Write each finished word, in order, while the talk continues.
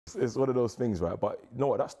It's one of those things, right? But you know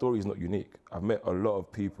what? That story is not unique. I've met a lot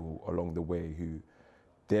of people along the way who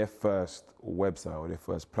their first website or their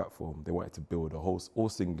first platform, they wanted to build a whole all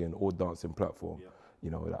singing, all dancing platform. Yeah. You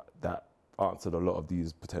know, that answered a lot of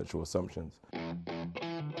these potential assumptions.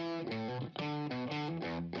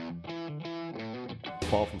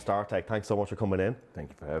 Paul from StarTech, thanks so much for coming in. Thank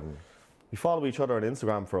you for having me. We follow each other on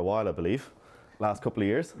Instagram for a while, I believe. Last couple of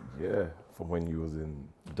years. Yeah, from when you was in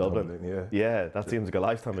Dublin. Yeah. Yeah, that seems like a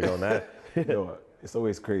lifetime ago now. You know what? It's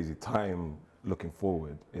always crazy. Time looking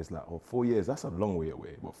forward is like, oh, 4 years, that's a long way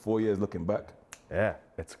away. But 4 years looking back, yeah,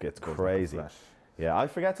 it's crazy. Like yeah, I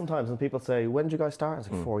forget sometimes when people say, when did you guys start? It's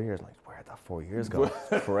like 4 years. I'm like, where'd that 4 years go?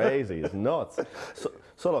 It's crazy, it's nuts.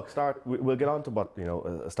 So look, we'll get on to what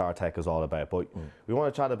StarTech is all about, but we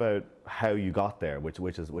want to chat about how you got there, which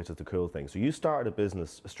is the cool thing. So you started a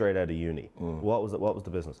business straight out of uni. What was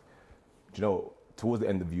the business? Do you know, towards the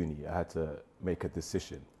end of uni, I had to make a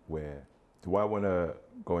decision where, do I want to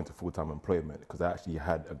go into full-time employment? Because I actually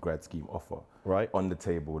had a grad scheme offer on the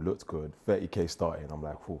table, looked good, 30K starting. I'm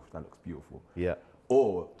like, whew, that looks beautiful. Yeah.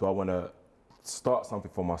 Or do I want to start something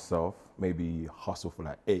for myself, maybe hustle for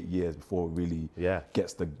like 8 years before it really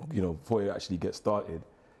gets before it actually gets started?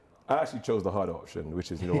 I actually chose the harder option,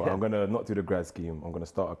 which is, I'm going to not do the grad scheme, I'm going to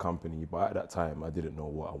start a company. But at that time, I didn't know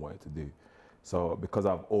what I wanted to do. So because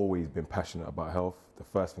I've always been passionate about health, the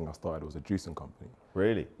first thing I started was a juicing company.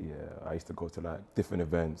 Really? Yeah, I used to go to like different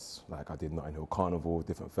events, like I did Notting Hill Carnival,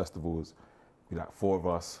 different festivals, be like 4 of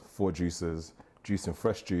us, 4 juicers, juicing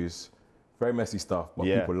fresh juice, very messy stuff, but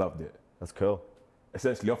people loved it. That's cool.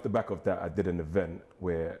 Essentially off the back of that, I did an event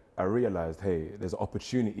where I realized, hey, there's an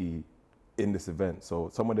opportunity in this event. So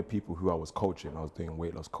some of the people who I was coaching, I was doing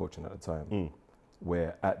weight loss coaching at the time,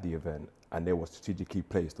 were at the event, and they were strategically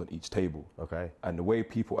placed on each table. Okay. And the way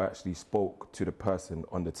people actually spoke to the person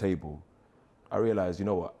on the table, I realized, you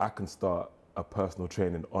know what, I can start a personal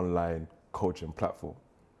training online coaching platform.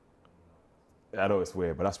 I know it's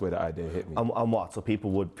weird, but that's where the idea hit me. And what? So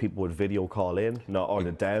people would video call in, or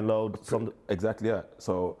to download something? Exactly that.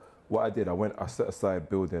 So what I did, I set aside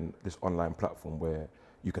building this online platform where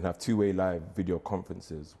you can have 2-way live video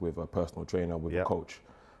conferences with a personal trainer, with a coach.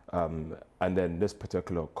 And then this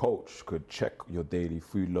particular coach could check your daily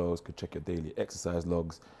food logs, could check your daily exercise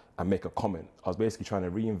logs, and make a comment. I was basically trying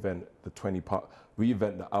to reinvent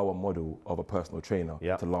the hour model of a personal trainer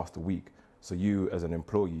to last a week. So you as an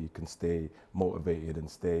employee can stay motivated and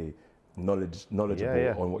stay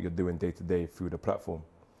knowledgeable on what you're doing day to day through the platform.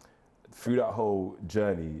 Through that whole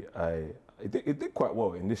journey, it did quite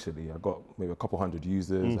well initially. I got maybe a couple hundred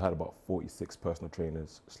users. I had about 46 personal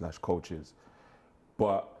trainers / coaches.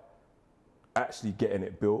 But actually getting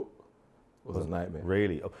it built was a nightmare.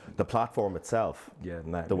 Really? The platform itself? Yeah,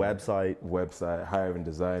 nightmare. The website, hiring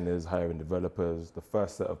designers, hiring developers. The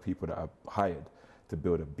first set of people that I hired to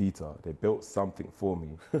build a beta, they built something for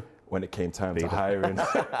me when it came time to hiring.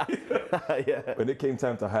 When it came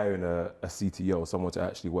time to hiring a CTO, someone to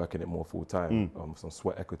actually work in it more full time, some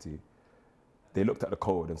sweat equity, they looked at the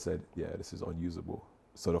code and said, yeah, this is unusable.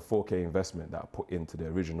 So the 4K investment that I put into the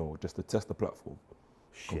original just to test the platform,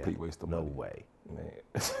 complete waste of money. No way.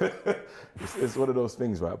 It's one of those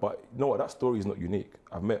things, right? But you know what? That story is not unique.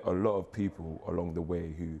 I've met a lot of people along the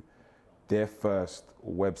way who their first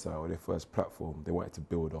website or their first platform, they wanted to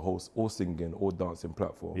build a whole all singing, all dancing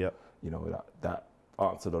platform. Yep. You know, that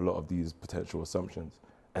answered a lot of these potential assumptions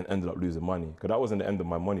and ended up losing money. Because that wasn't the end of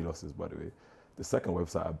my money losses, by the way. The second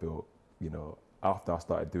website I built, after I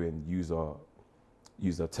started doing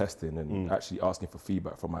user testing and actually asking for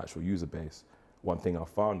feedback from my actual user base, one thing I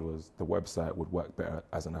found was the website would work better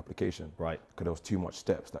as an application. Right. Because there was too much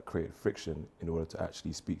steps that created friction in order to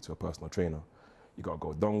actually speak to a personal trainer. You got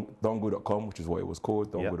to go dongu.com, which is what it was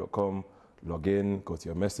called, dongu.com, log in, go to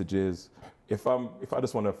your messages. If I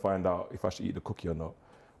just want to find out if I should eat the cookie or not,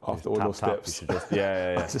 after all those steps,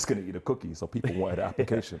 I'm just going to eat a cookie. So people wanted the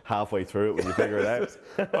application. Halfway through it when you figure it out.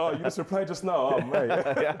 Oh, you just replied just now. Oh, mate. You know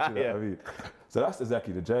what I mean? So that's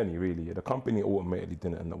exactly the journey, really. The company ultimately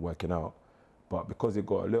didn't end up working out. But because it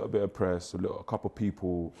got a little bit of press, a couple of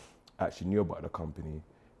people actually knew about the company,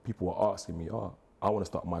 people were asking me, I want to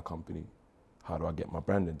start my company. How do I get my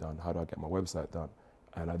branding done? How do I get my website done?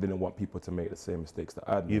 And I didn't want people to make the same mistakes that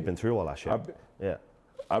I'd made. You've been through all that shit.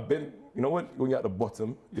 I've been, when you're at the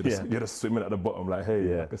bottom, you're just swimming at the bottom like,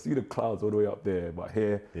 hey, I can see the clouds all the way up there, but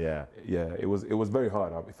here, it was very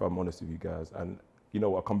hard, if I'm honest with you guys. And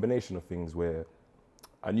a combination of things where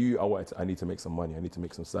I knew I need to make some money, I need to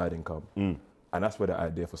make some side income. And that's where the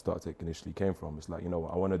idea for StarTech initially came from. It's like, I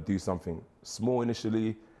want to do something small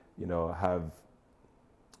initially, have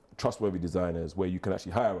trustworthy designers where you can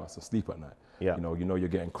actually hire us and sleep at night. Yeah. You know you're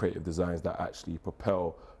getting creative designs that actually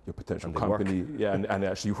propel your potential company. Yeah, and they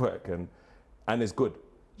actually work, and it's good.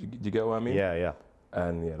 You get what I mean? Yeah, yeah.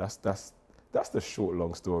 And yeah, that's the short,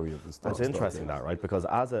 long story of the start. That's interesting, that, right? Because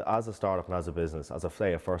as a startup and as a business, as a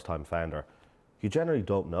first-time founder, you generally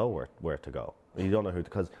don't know where to go. You don't know who,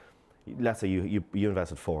 because let's say you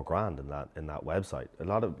invested $4,000 in that website. A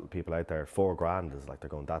lot of people out there, $4,000 is like, they're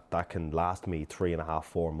going, that can last me 3.5,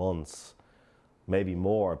 4 months, maybe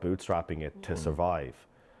more, bootstrapping it to survive.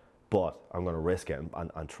 But I'm going to risk it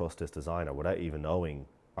and trust this designer without even knowing,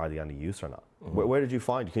 are they any use or not? Where did you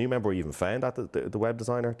find? Can you remember where you even found the web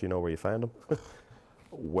designer? Do you know where you found him?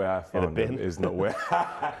 Where I found them is not where.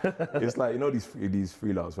 It's like, you know, these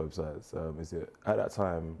freelance websites. At that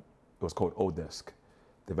time it was called Odesk.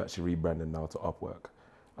 They've actually rebranded now to Upwork.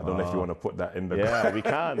 I don't know if you want to put that in the. Yeah, we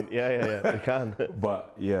can. Yeah, we can.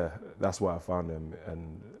 But yeah, that's where I found them,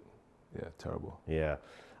 and yeah, terrible. Yeah.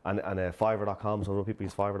 And Fiverr.com, so other people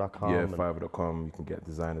use Fiverr.com. Yeah, Fiverr.com, you can get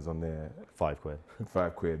designers on there. £5.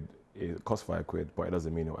 £5. It costs £5, but it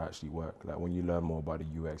doesn't mean it will actually work. Like when you learn more about the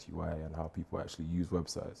UX, UI, and how people actually use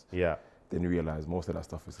websites, yeah, then you realize most of that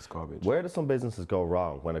stuff is just garbage. Where do some businesses go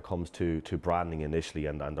wrong when it comes to branding initially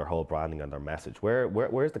and their whole branding and their message?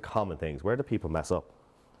 Where's the common things? Where do people mess up?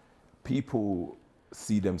 People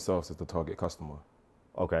see themselves as the target customer.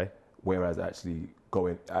 Okay. Whereas actually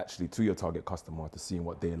going to your target customer, to seeing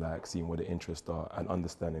what they like, seeing what their interests are, and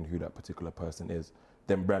understanding who that particular person is,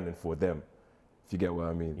 then branding for them, if you get what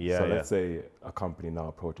I mean. Yeah, so let's say a company now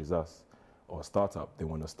approaches us, or a startup, they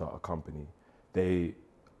want to start a company. They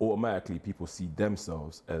automatically, people see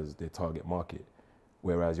themselves as their target market.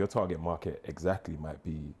 Whereas your target market exactly might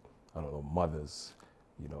be, I don't know, mothers,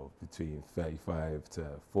 you know, between 35 to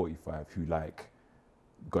 45 who like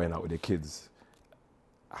going out with their kids.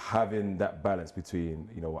 Having that balance between,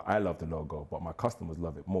 you know, I love the logo, but my customers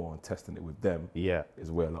love it more, and testing it with them is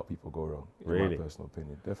where a lot of people go wrong, in my personal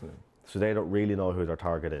opinion, definitely. So they don't really know who their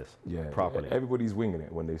target is properly. Everybody's winging it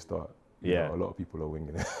when they start. You know, a lot of people are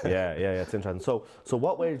winging it. yeah, it's interesting. So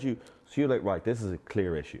what way did you, so you're like, right, this is a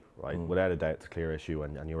clear issue, right? Without a doubt, it's a clear issue,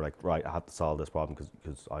 and you were like, right, I have to solve this problem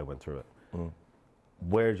because I went through it.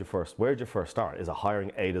 Where did you first start? Is it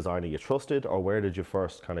hiring a designer you trusted, or where did you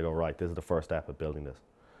first kind of go, right, this is the first step of building this?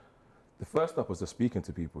 The first step was just speaking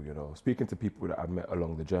to people, you know, speaking to people that I met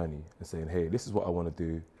along the journey and saying, hey, this is what I want to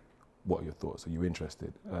do. What are your thoughts? Are you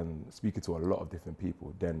interested? And speaking to a lot of different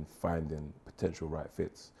people, then finding potential right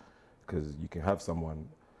fits. Because you can have someone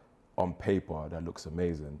on paper that looks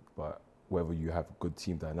amazing, but whether you have good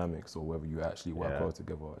team dynamics or whether you actually work well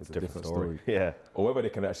together is a different story. Yeah. Or whether they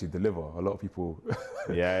can actually deliver. A lot of people.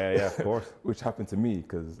 yeah, of course. Which happened to me,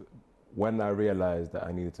 because when I realized that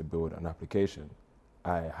I needed to build an application,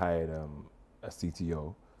 I hired a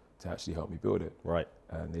CTO to actually help me build it. Right.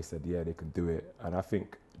 And they said, yeah, they can do it. And I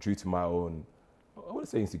think due to my own, I wouldn't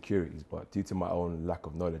say insecurities, but due to my own lack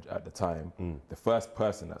of knowledge at the time, the first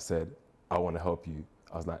person that said, I want to help you,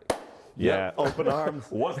 I was like, yeah, open arms.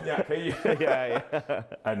 Wasn't that, can you? yeah.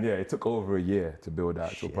 And yeah, it took over a year to build the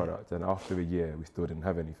actual product. And after a year, we still didn't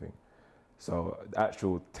have anything. So the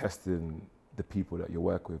actual testing the people that you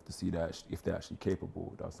work with to see that if they're actually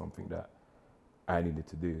capable, that's something that I needed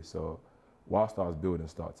to do. So whilst I was building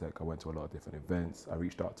StartTech, I went to a lot of different events. I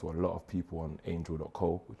reached out to a lot of people on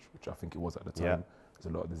Angel.co, which I think it was at the time. Yeah.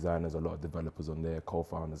 There's a lot of designers, a lot of developers on there,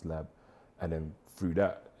 co-founders lab. And then through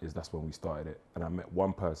that's when we started it. And I met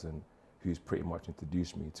one person who's pretty much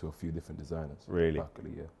introduced me to a few different designers. Really?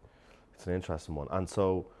 Luckily, yeah. It's an interesting one. And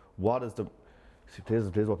so what is this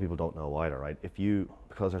is what people don't know either, right?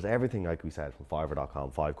 Because there's everything, like we said, from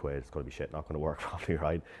Fiverr.com, £5, it's going to be shit, not going to work properly,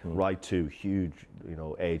 right? Right to huge, you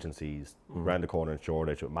know, agencies around the corner in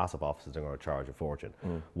Shoreditch with massive offices, they're going to charge a fortune.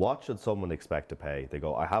 What should someone expect to pay? They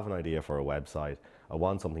go, I have an idea for a website, I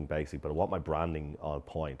want something basic, but I want my branding on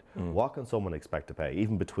point. What can someone expect to pay,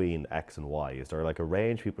 even between X and Y? Is there like a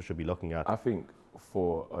range people should be looking at? I think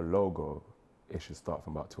for a logo, it should start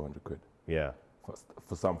from about 200 quid. Yeah.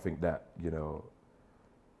 For something that, you know,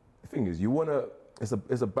 the thing is, you want to,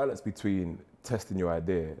 it's a balance between testing your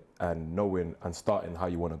idea and knowing and starting how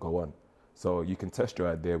you want to go on. So you can test your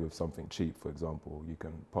idea with something cheap, for example. You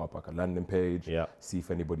can put up like a landing page, see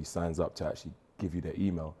if anybody signs up to actually give you their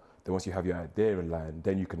email. Then once you have your idea in line,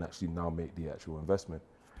 then you can actually now make the actual investment.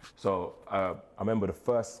 So I remember the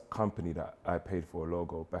first company that I paid for a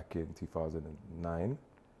logo back in 2009,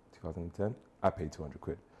 2010, I paid 200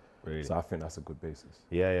 quid. Really? So I think that's a good basis.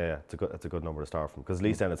 Yeah. It's a good number to start from, because at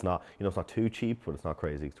least then it's not, you know, it's not too cheap, but it's not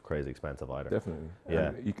crazy expensive either. Definitely. Yeah.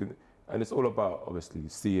 And and it's all about obviously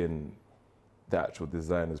seeing the actual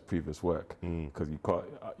designer's previous work, because you can't.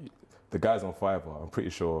 The guys on Fiverr, I'm pretty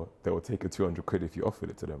sure they will take a 200 quid if you offered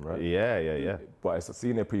it to them, right? Yeah. But it's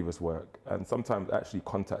seeing their previous work and sometimes actually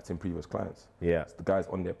contacting previous clients. Yeah. So the guys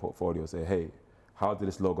on their portfolio say, hey, how did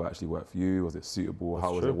this logo actually work for you? Was it suitable?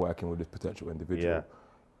 How was it working with this potential individual? Yeah.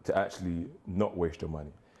 To actually not waste your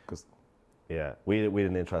money. Yeah, we had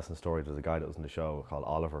an interesting story. There's a guy that was in the show called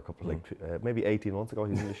Oliver a couple maybe 18 months ago.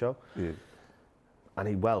 He was in the show. Yeah. And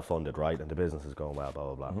he well funded, right? And the business is going well,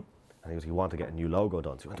 blah, blah, blah. And he wanted to get a new logo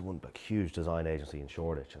done. So he went to one huge design agency in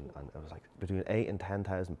Shoreditch, and it was like between £8,000 and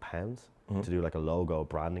 £10,000 to do like a logo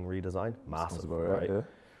branding redesign. Massive, right? Yeah.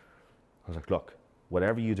 I was like, look,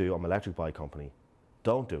 whatever you do, I'm an electric bike company,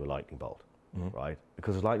 don't do a lightning bolt, right?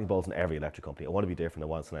 Because there's lightning bolts in every electric company. I want to be different. I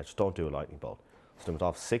want to just don't do a lightning bolt. So they went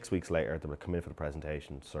off 6 weeks later. They would come in for the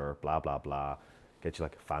presentation, sir, blah, blah, blah. Get you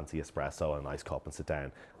like a fancy espresso and a nice cup and sit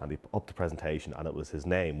down. And they up the presentation, and it was his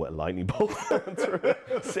name with a lightning bolt through it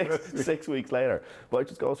 6 weeks later. But it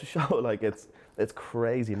just goes to show, like, it's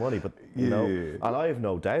crazy money. But, you know, and I have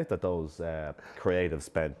no doubt that those creatives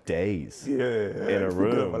spent days in a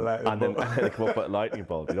room and then come up with a lightning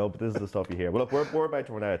bolt, you know. But this is the stuff you hear. Well, look, we're about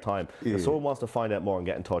to run out of time. If someone wants to find out more and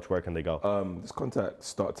get in touch, where can they go? Just contact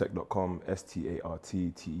starttech.com,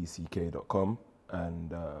 starttech.com.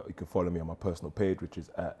 And you can follow me on my personal page, which is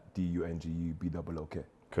at DUNGUBOOK.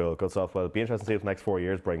 Cool, good stuff. Well, it'll be interesting to see what the next 4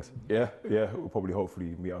 years brings. Yeah, we'll probably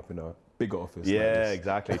hopefully meet up in a bigger office. Yeah,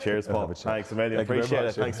 exactly. Cheers, Paul. Thanks a million. Appreciate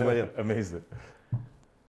it. Thanks a million. Amazing.